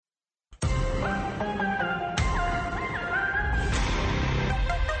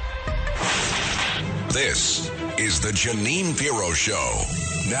This is the Janine Pirro Show.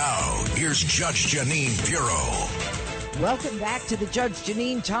 Now, here's Judge Janine Pirro. Welcome back to the Judge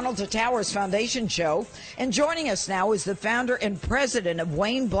Janine Tunnel to Towers Foundation Show. And joining us now is the founder and president of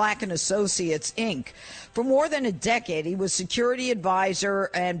Wayne Black & Associates, Inc. For more than a decade, he was security advisor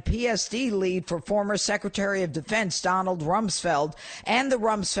and PSD lead for former Secretary of Defense Donald Rumsfeld and the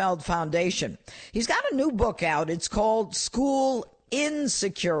Rumsfeld Foundation. He's got a new book out. It's called School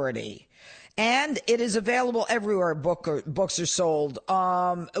Insecurity. And it is available everywhere books are sold.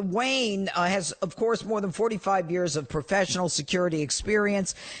 Wayne has, of course, more than 45 years of professional security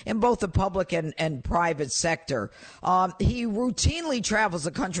experience in both the public and private sector. He routinely travels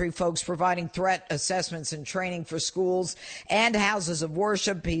the country, folks, providing threat assessments and training for schools and houses of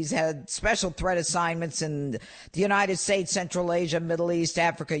worship. He's had special threat assignments in the United States, Central Asia, Middle East,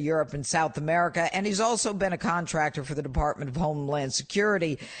 Africa, Europe, and South America. And he's also been a contractor for the Department of Homeland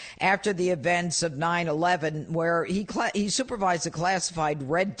Security after the events of 9/11, where he supervised a classified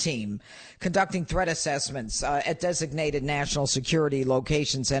red team conducting threat assessments at designated national security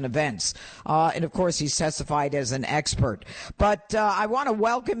locations and events. And, of course, he's testified as an expert. But I want to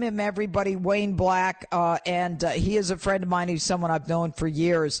welcome him, everybody, Wayne Black, and he is a friend of mine. He's someone I've known for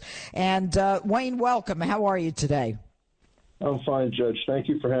years. And, Wayne, welcome. How are you today? I'm fine, Judge. Thank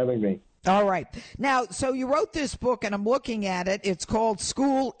you for having me. All right. Now, so you wrote this book, and I'm looking at it. It's called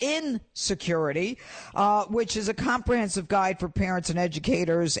School Insecurity, which is a comprehensive guide for parents and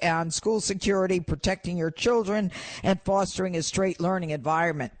educators on school security, protecting your children, and fostering a straight learning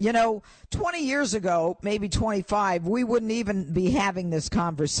environment. You know, 20 years ago, maybe 25, we wouldn't even be having this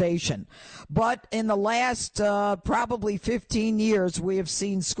conversation. But in the last probably 15 years, we have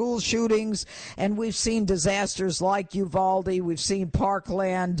seen school shootings, and we've seen disasters like Uvalde. We've seen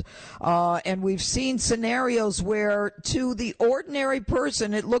Parkland. And we've seen scenarios where, to the ordinary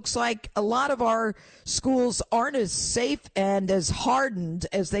person, it looks like a lot of our schools aren't as safe and as hardened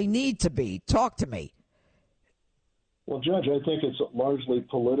as they need to be. Talk to me. Well, Judge, I think it's largely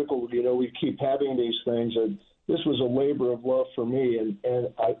political. You know, we keep having these things. And this was a labor of love for me, and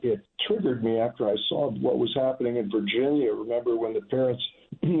it triggered me after I saw what was happening in Virginia. Remember when the parents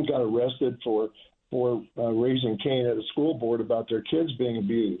got arrested for raising Cain at a school board about their kids being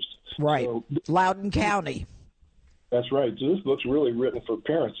abused. Right. So, Loudoun County. That's right. So this book's really written for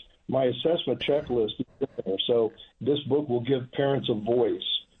parents. My assessment checklist is in there. So this book will give parents a voice.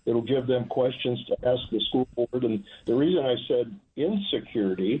 It'll give them questions to ask the school board. And the reason I said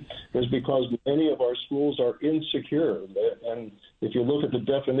insecurity is because many of our schools are insecure. And if you look at the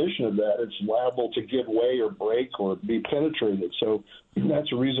definition of that, it's liable to give way or break or be penetrated. So that's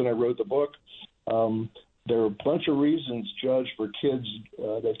the reason I wrote the book. There are a bunch of reasons, Judge, for kids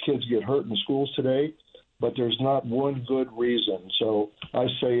that kids get hurt in schools today, but there's not one good reason. So I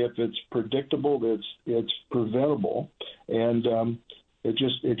say if it's predictable, it's preventable, and it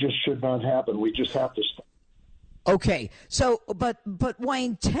just should not happen. We just have to stop. Okay, so but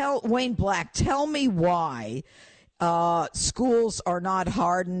Wayne Black, tell me why schools are not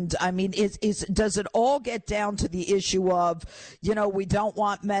hardened. I mean, does it all get down to the issue of, you know, we don't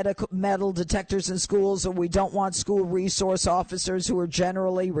want metal detectors in schools, or we don't want school resource officers who are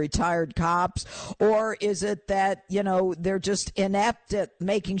generally retired cops? Or is it that, you know, they're just inept at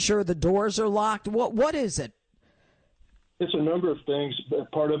making sure the doors are locked? What is it? It's a number of things.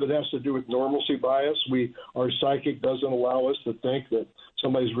 Part of it has to do with normalcy bias. Our psychic doesn't allow us to think that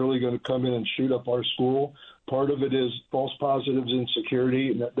somebody's really going to come in and shoot up our school. Part of it is false positives in security.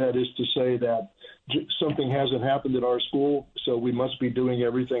 And that is to say that something hasn't happened at our school, so we must be doing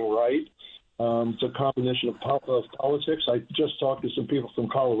everything right. It's a combination of politics. I just talked to some people from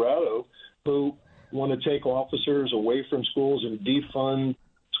Colorado who want to take officers away from schools and defund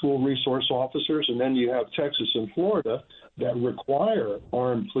school resource officers. And then you have Texas and Florida that require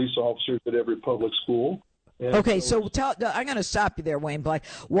armed police officers at every public school. And okay, so I'm going to stop you there, Wayne Black.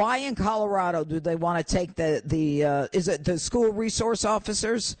 Why in Colorado do they want to take is it the school resource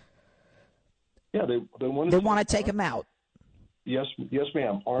officers? Yeah, they want to take them out. Yes,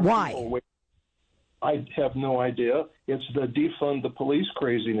 ma'am. Armed Why? I have no idea. It's the defund the police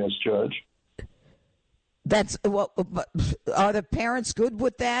craziness, Judge. That's what. Are the parents good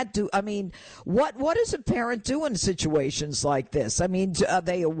with that? What does a parent do in situations like this? I mean, are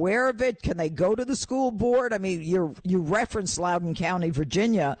they aware of it? Can they go to the school board? I mean, you referenced Loudoun County,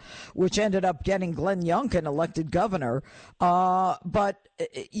 Virginia, which ended up getting Glenn Youngkin elected governor. But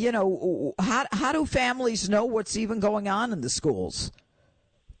you know, how do families know what's even going on in the schools?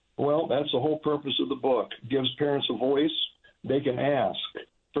 Well, that's the whole purpose of the book. It gives parents a voice. They can ask.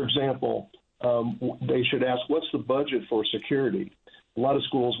 For example, they should ask, what's the budget for security? A lot of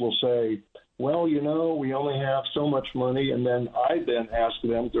schools will say, well, we only have so much money. And then I ask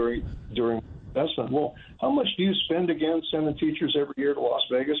them during investment, well, how much do you spend again sending teachers every year to Las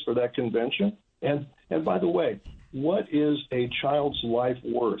Vegas for that convention? And by the way, what is a child's life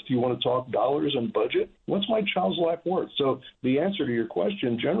worth? You want to talk dollars and budget? What's my child's life worth? So the answer to your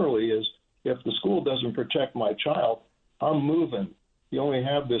question generally is, if the school doesn't protect my child, I'm moving. You only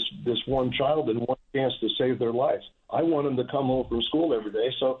have this one child and one chance to save their life. I want them to come home from school every day,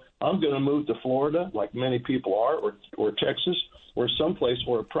 so I'm going to move to Florida, like many people are, or Texas, or someplace,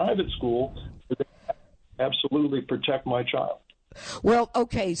 or a private school where they absolutely protect my child. Well,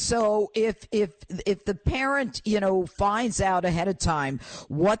 okay, so if the parent, finds out ahead of time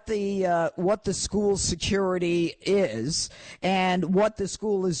what the school security is and what the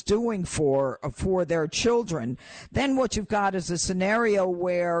school is doing for their children, then what you've got is a scenario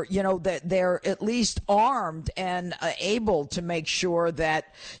where, that they're at least armed and able to make sure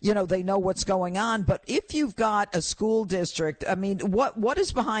that, they know what's going on. But if you've got a school district, I mean, what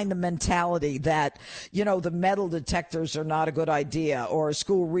is behind the mentality that, the metal detectors are not a good idea, or a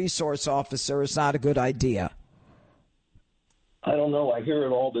school resource officer is not a good idea? I don't know. I hear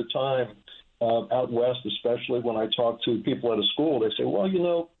it all the time out west, especially when I talk to people at a school. They say,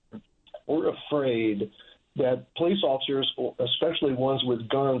 well, we're afraid that police officers, especially ones with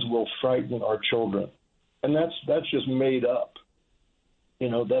guns, will frighten our children. And that's just made up.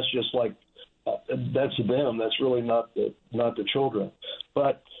 That's just like, that's them. That's really not the children.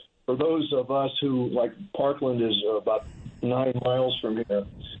 But for those of us who, like Parkland is about 9 miles from here,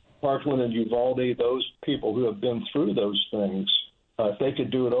 Parkland and Uvalde, those people who have been through those things, if they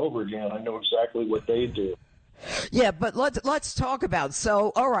could do it over again, I know exactly what they do. Yeah, but let's talk about,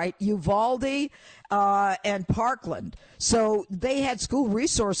 so, all right, Uvalde and Parkland. So they had school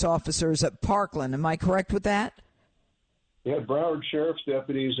resource officers at Parkland. Am I correct with that? They had Broward Sheriff's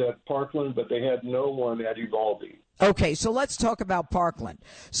deputies at Parkland, but they had no one at Uvalde. Okay, so let's talk about Parkland.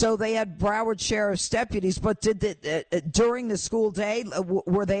 So they had Broward Sheriff's deputies, but during the school day,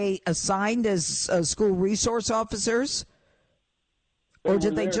 were they assigned as school resource officers? Or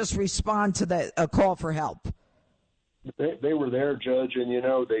did they just respond to a call for help? They were there, Judge, and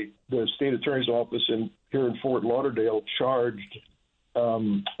the state attorney's office here in Fort Lauderdale charged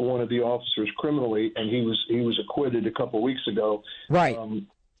one of the officers criminally, and he was acquitted a couple of weeks ago. Right.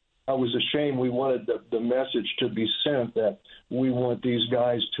 I was ashamed. We wanted the message to be sent that we want these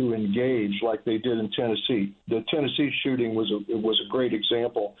guys to engage like they did in Tennessee. The Tennessee shooting was a great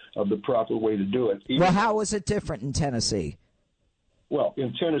example of the proper way to do it. Well, how was it different in Tennessee? Well,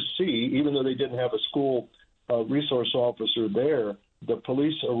 in Tennessee, even though they didn't have a school resource officer there, the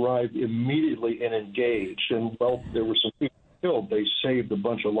police arrived immediately and engaged. And, well, there were some people killed. They saved a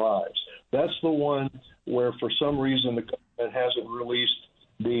bunch of lives. That's the one where, for some reason, the government hasn't released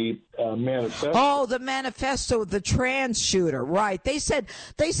the manifesto. Oh, the manifesto, the trans shooter, right? They said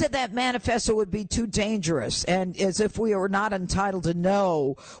that manifesto would be too dangerous, and as if we were not entitled to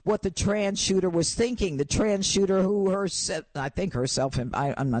know what the trans shooter was thinking. The trans shooter who I'm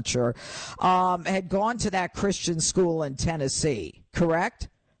not sure, had gone to that Christian school in Tennessee, correct?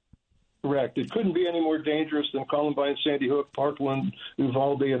 Correct. It couldn't be any more dangerous than Columbine, Sandy Hook, Parkland,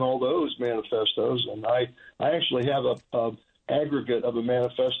 Uvalde, and all those manifestos. And I actually have a aggregate of a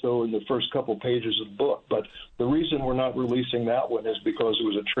manifesto in the first couple pages of the book. But the reason we're not releasing that one is because it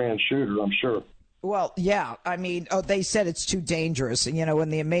was a trans shooter, I'm sure. Well, yeah. I mean, they said it's too dangerous. And,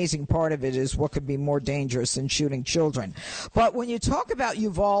 and the amazing part of it is what could be more dangerous than shooting children. But when you talk about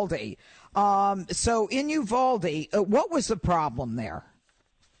Uvalde, so in Uvalde, what was the problem there?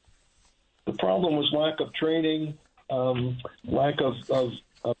 The problem was lack of training, lack of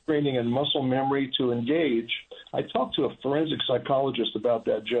training and muscle memory to engage. I talked to a forensic psychologist about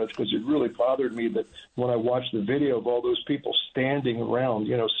that, Judge, because it really bothered me that when I watched the video of all those people standing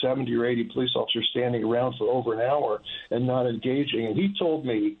around, 70 or 80 police officers standing around for over an hour and not engaging. And he told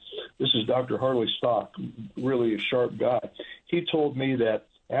me, this is Dr. Harley Stock, really a sharp guy. He told me that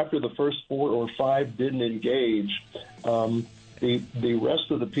after the first 4 or 5 didn't engage, the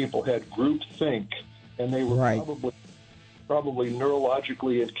rest of the people had groupthink, and they were right. probably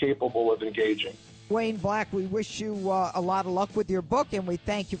neurologically incapable of engaging. Wayne Black, we wish you a lot of luck with your book, and we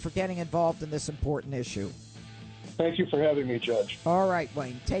thank you for getting involved in this important issue. Thank you for having me, Judge. All right,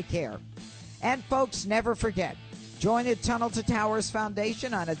 Wayne, take care. And, folks, never forget, join the Tunnel to Towers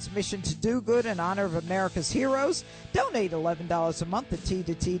Foundation on its mission to do good in honor of America's heroes. Donate $11 a month at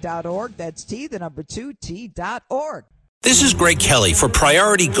T2T.org. That's T, the number 2, T.org. This is Greg Kelly for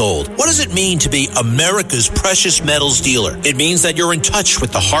Priority Gold. What does it mean to be America's precious metals dealer? It means that you're in touch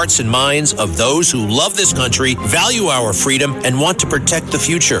with the hearts and minds of those who love this country, value our freedom, and want to protect the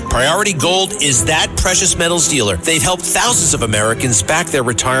future. Priority Gold is that precious metals dealer. They've helped thousands of Americans back their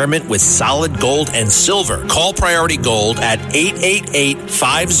retirement with solid gold and silver. Call Priority Gold at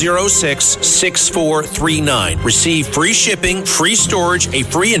 888-506-6439. Receive free shipping, free storage, a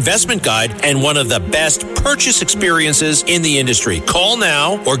free investment guide, and one of the best purchase experiences in the industry. Call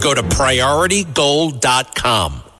now or go to PriorityGold.com.